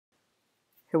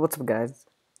Hey, what's up, guys?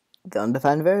 The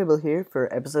undefined variable here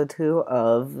for episode 2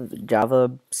 of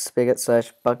Java Spigot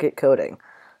 / Bukkit coding.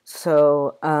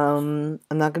 So, I'm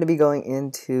not going to be going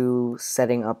into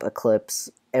setting up Eclipse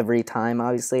every time.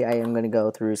 Obviously, I am going to go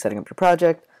through setting up your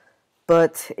project.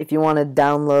 But if you want to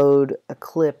download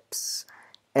Eclipse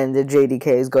and the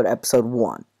JDKs, go to episode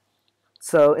 1.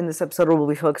 So, in this episode, we'll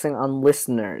be focusing on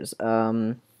listeners.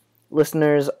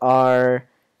 Listeners are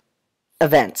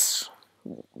events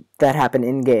that happen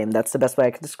in-game. That's the best way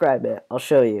I can describe it. I'll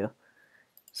show you.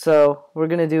 So, we're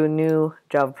going to do a new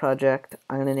Java project.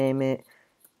 I'm going to name it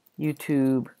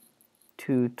YouTube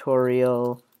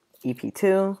Tutorial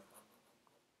EP2.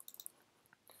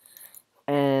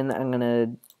 And I'm going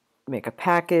to make a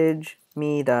package,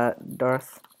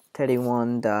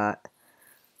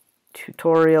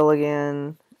 me.darthteddy1.tutorial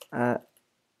again.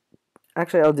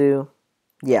 Actually, I'll do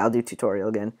tutorial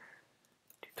again.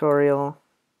 Tutorial.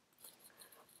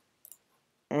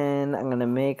 And I'm going to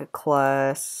make a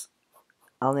class.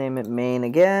 I'll name it main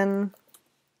again.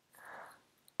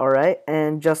 Alright,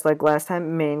 and just like last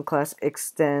time, main class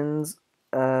extends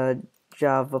a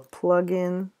Java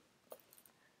plugin.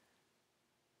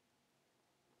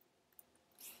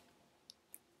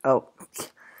 Oh,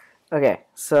 okay,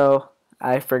 so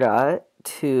I forgot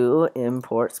to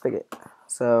import Spigot.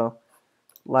 So,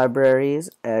 libraries,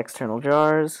 external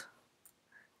jars.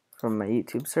 From my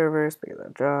YouTube server,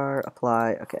 Spigot.jar,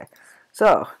 apply, okay.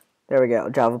 So, there we go,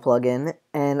 Java plugin,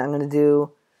 and I'm going to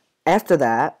do, after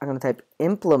that, I'm going to type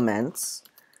implements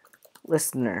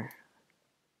listener,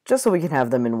 just so we can have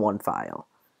them in one file.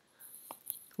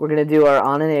 We're going to do our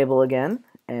onEnable again,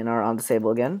 and our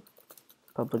onDisable again.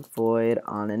 Public void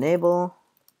onEnable,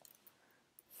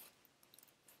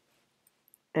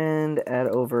 and add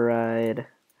override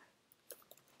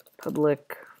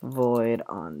public void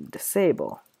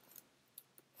onDisable.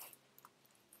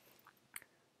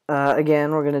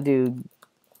 Again, we're going to do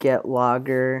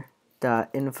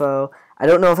getlogger.info. I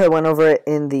don't know if I went over it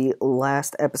in the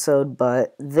last episode,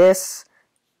 but this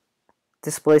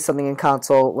displays something in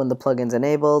console when the plugin's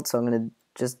enabled. So I'm going to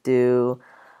just do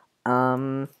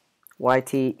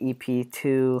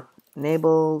ytep2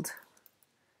 enabled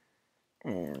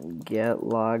and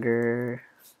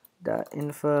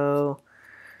getlogger.info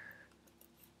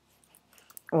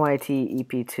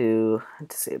ytep2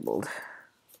 disabled.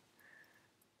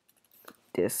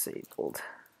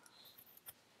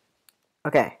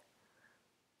 Okay.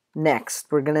 Next,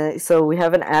 so we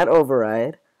have an add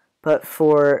override, but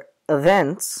for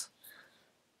events,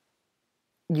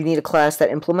 you need a class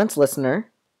that implements listener,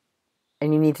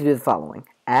 and you need to do the following.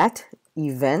 At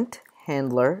event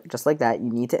handler, just like that,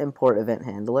 you need to import event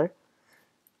handler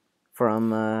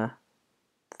from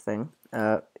thing.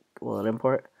 Will it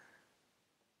import?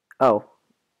 Oh,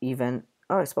 event.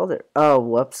 Oh, I spelled it. Oh,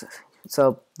 whoops.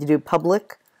 So you do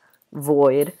public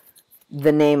void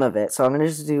the name of it. So I'm going to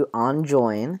just do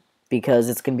onJoin because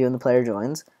it's going to be when the player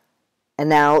joins. And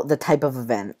now the type of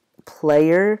event.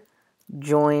 Player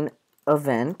join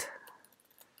event.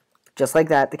 Just like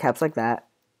that, the caps like that.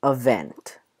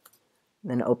 Event.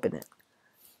 Then open it.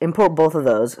 Import both of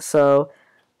those. So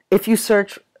if you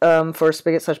search for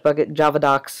Spigot / Bukkit Java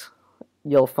docs,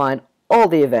 you'll find all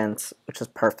the events, which is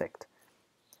perfect.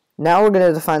 Now we're going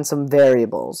to define some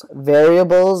variables.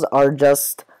 Variables are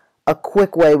just a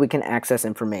quick way we can access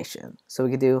information. So we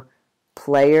could do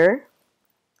player.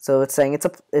 So it's saying it's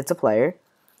a player.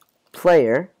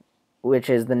 Player, which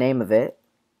is the name of it,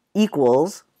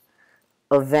 equals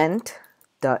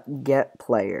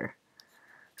event.getPlayer.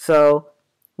 So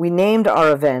we named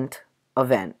our event.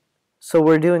 So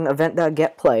we're doing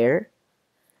event.getPlayer,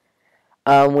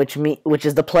 which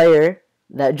is the player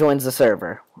that joins the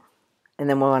server. And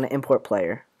then we want to import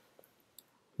player.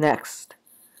 Next,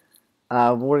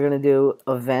 we're going to do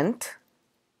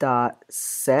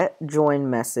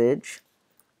event.setJoinMessage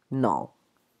null,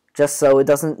 just so it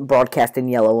doesn't broadcast in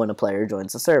yellow when a player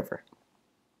joins the server.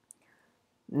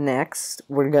 Next,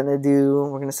 we're going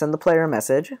to send the player a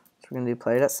message. So we're going to do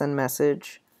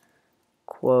player.sendMessage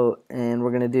quote, and we're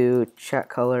going to do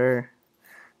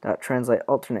chatColor.translate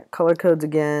alternate color codes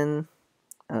again.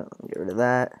 Get rid of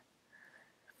that.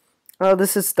 Oh,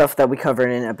 this is stuff that we covered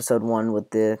in episode 1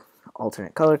 with the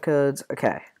alternate color codes.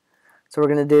 Okay, so we're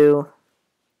gonna do.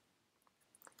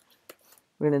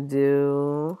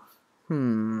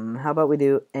 How about we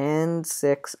do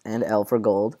N6 and L for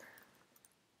gold.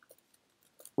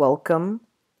 Welcome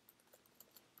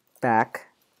back,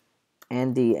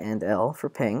 and D and L for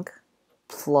pink.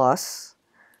 Plus,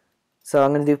 so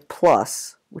I'm gonna do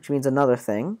plus, which means another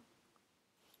thing,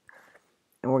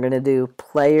 and we're gonna do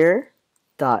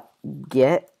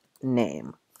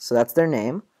player.getName. So that's their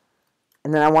name.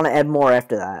 And then I want to add more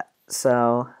after that.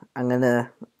 So I'm going to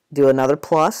do another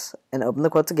plus and open the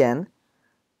quotes again.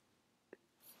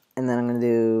 And then I'm going to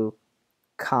do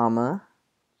comma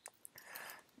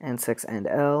and 6 and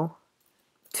L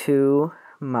to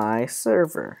my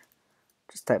server.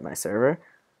 Just type my server.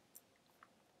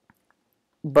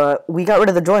 But we got rid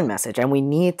of the join message, and we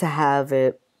need to have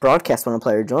it broadcast when a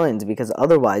player joins, because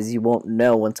otherwise you won't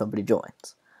know when somebody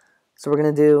joins. So we're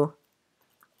going to do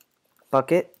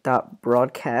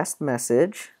bucket.broadcast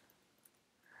message.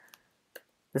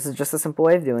 This is just a simple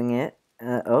way of doing it.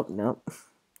 Oh, no.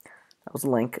 That was a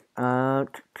link.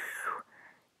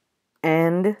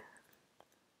 And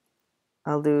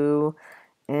I'll do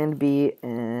and B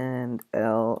and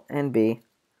L and B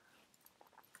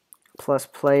plus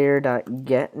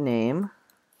player.getName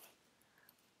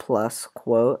plus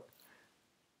quote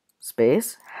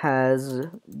space has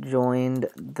joined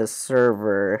the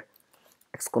server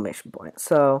exclamation point.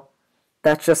 So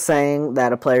that's just saying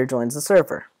that a player joins the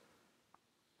server.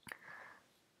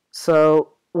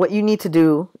 So what you need to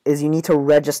do is you need to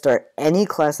register any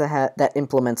class that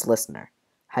implements listener.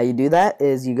 How you do that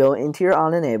is you go into your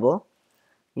onEnable,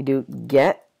 you do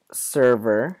get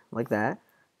server like that,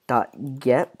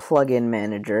 .get plugin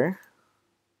manager,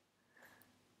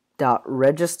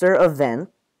 .register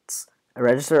events,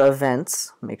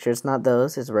 make sure it's not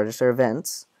those, it's register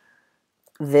events,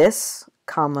 this,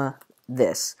 comma,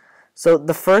 this. So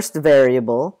the first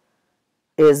variable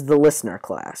is the listener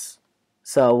class,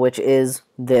 so which is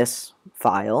this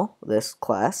file, this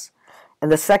class,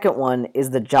 and the second one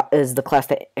is the class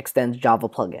that extends Java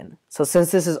plugin. So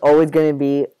since this is always going to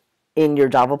be in your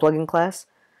Java plugin class,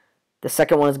 the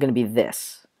second one is going to be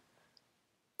this.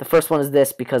 The first one is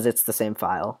this because it's the same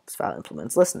file. This file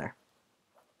implements listener.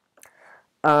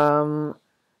 You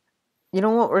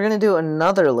know what? We're going to do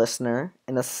another listener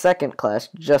in a second class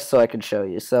just so I can show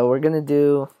you. So we're going to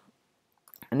do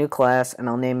a new class, and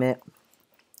I'll name it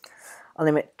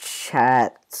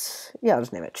chat. Yeah, I'll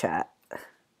just name it chat.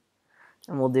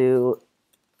 And we'll do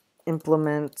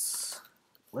implements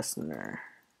listener.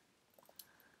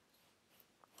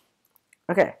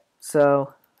 Okay,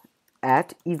 so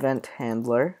at event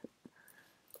handler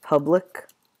public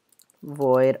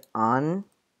void on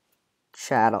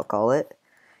chat, I'll call it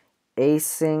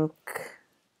async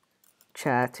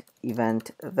chat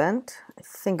event. I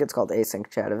think it's called async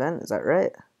chat event. Is that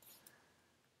right?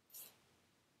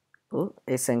 Ooh,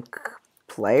 async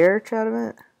player chat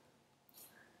event.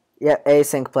 Yeah,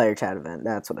 async player chat event.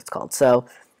 That's what it's called. So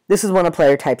this is when a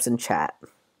player types in chat.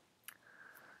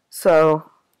 So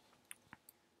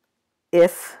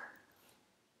if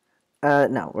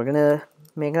no, we're gonna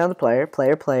make another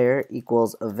player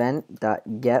equals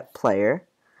event.getPlayer.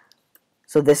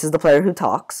 So this is the player who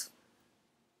talks.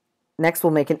 Next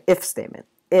we'll make an if statement.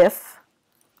 If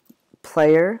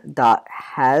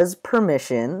player.has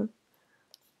permission,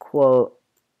 quote,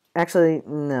 actually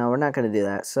no, we're not gonna do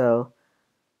that. So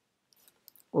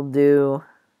we'll do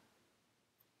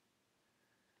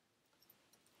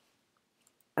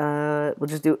we'll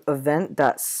just do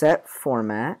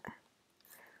event.setFormat,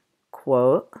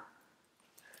 quote,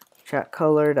 chat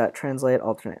color.translate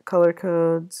alternate color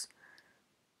codes.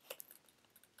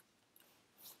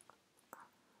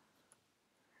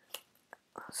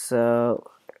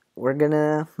 So we're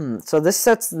gonna, so this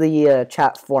sets the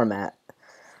chat format.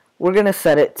 We're gonna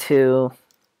set it to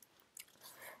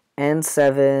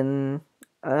N7,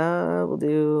 we'll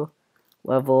do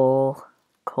level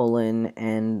colon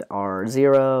and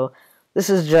R0. This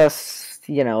is just,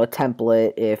 you know, a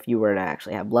template if you were to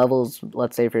actually have levels,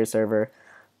 let's say for your server,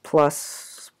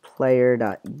 plus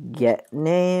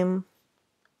player.getName,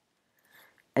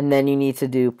 and then you need to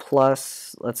do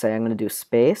plus, let's say I'm going to do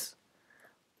space,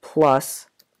 plus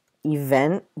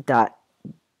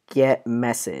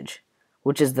event.getMessage,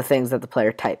 which is the things that the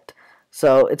player typed.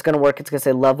 So it's going to work, it's going to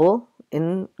say level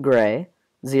in gray,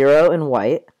 0 in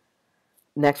white.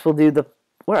 Next we'll do the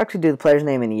player's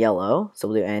name in yellow, so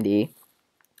we'll do and E.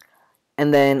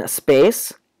 And then a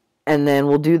space, and then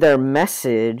we'll do their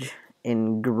message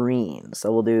in green,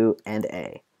 so we'll do and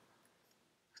A.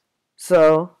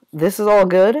 So this is all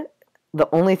good. The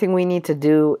only thing we need to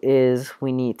do is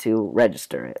we need to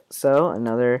register it. So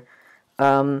another,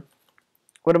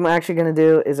 what I'm actually going to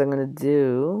do is I'm going to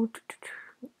do,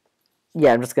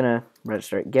 yeah, I'm just going to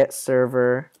register it. Get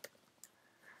server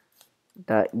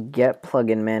 .get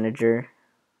plugin manager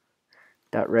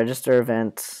 .register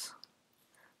events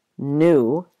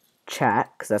new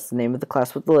chat, because that's the name of the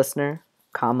class with the listener,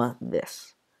 comma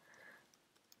this.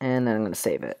 And then I'm going to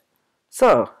save it.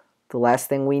 So the last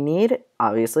thing we need,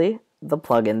 obviously, the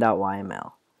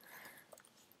plugin.yml.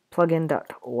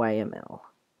 Plugin.yml.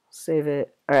 Save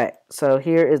it. Alright, so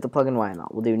here is the plugin YML.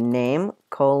 We'll do name,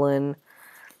 colon,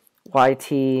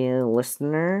 YT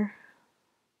listener.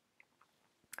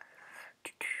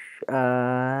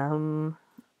 I'll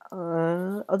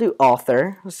do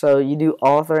author. So you do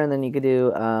author, and then you could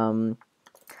do, I'll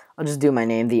just do my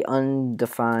name, the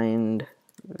undefined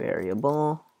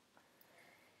variable,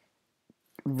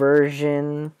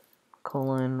 version,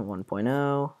 colon,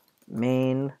 1.0,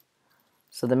 main.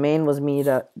 So the main was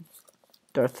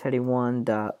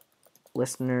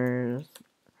me.darth31.listeners,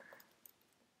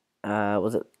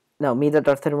 was it, no,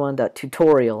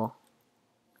 me.darth31.tutorial,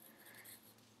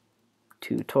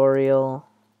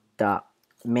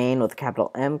 tutorial.main with a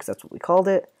capital M, because that's what we called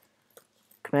it.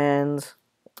 Commands,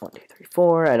 1, 2, 3,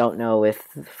 4. I don't know if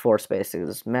 4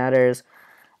 spaces matters.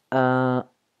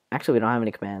 Actually, we don't have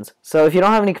any commands. So if you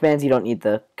don't have any commands, you don't need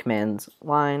the commands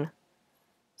line.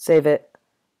 Save it.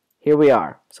 Here we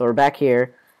are. So we're back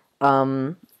here.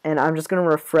 And I'm just going to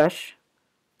refresh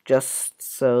just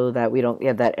so that we don't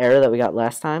get that error that we got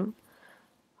last time.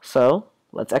 So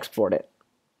let's export it.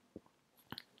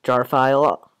 Jar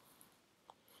file.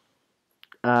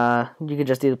 You could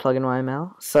just do the plugin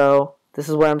YML. So this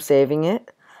is where I'm saving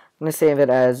it. I'm going to save it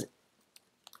as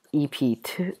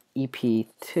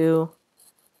EP2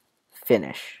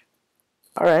 finish.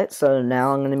 Alright, so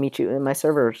now I'm going to meet you in my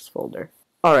servers folder.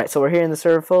 Alright, so we're here in the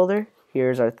server folder.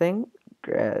 Here's our thing.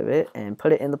 Grab it and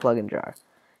put it in the plugin jar.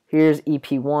 Here's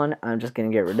EP1. I'm just going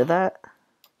to get rid of that.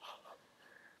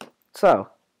 So,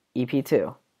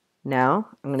 EP2. Now,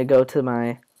 I'm going to go to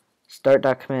my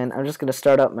start.command. I'm just going to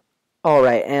start up my...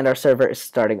 Alright, and our server is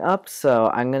starting up.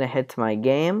 So, I'm going to head to my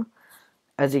game.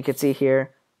 As you can see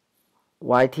here,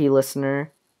 YT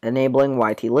listener, enabling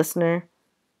YT listener.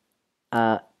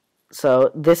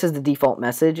 So this is the default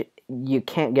message. You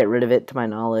can't get rid of it, to my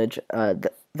knowledge,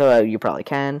 though you probably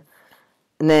can.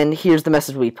 And then here's the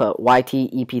message we put,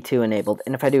 YT EP2 enabled.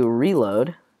 And if I do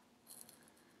reload,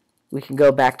 we can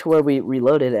go back to where we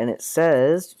reloaded, and it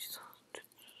says,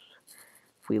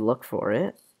 if we look for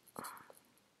it,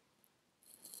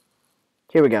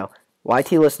 here we go,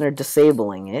 YT listener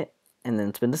disabling it, and then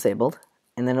it's been disabled,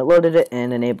 and then it loaded it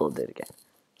and enabled it again.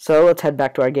 So let's head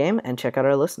back to our game and check out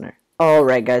our listener.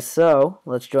 Alright guys, so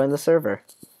let's join the server.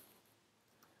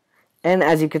 And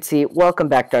as you can see, welcome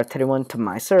back Darth31 to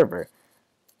my server.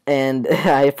 And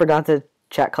I forgot to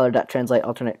chat color.translate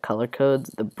alternate color codes,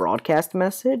 the broadcast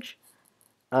message.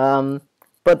 But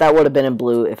that would have been in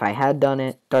blue if I had done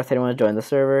it. Darth31 joined the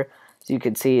server. So you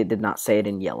can see it did not say it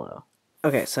in yellow.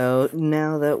 Okay, so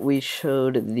now that we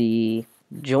showed the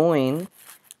join,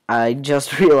 I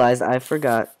just realized I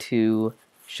forgot to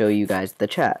show you guys the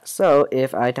chat. So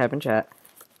if I type in chat,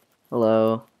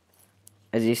 hello,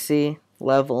 as you see,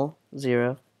 level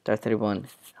 0, Darth31,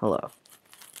 hello.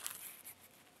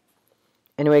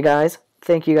 Anyway guys,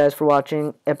 thank you guys for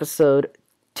watching episode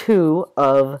 2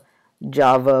 of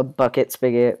Java, Bukkit,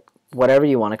 Spigot, whatever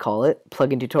you want to call it,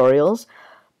 plugin tutorials.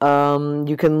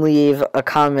 You can leave a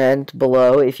comment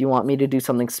below if you want me to do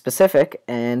something specific,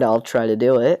 and I'll try to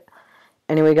do it.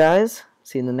 Anyway guys,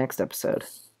 see you in the next episode.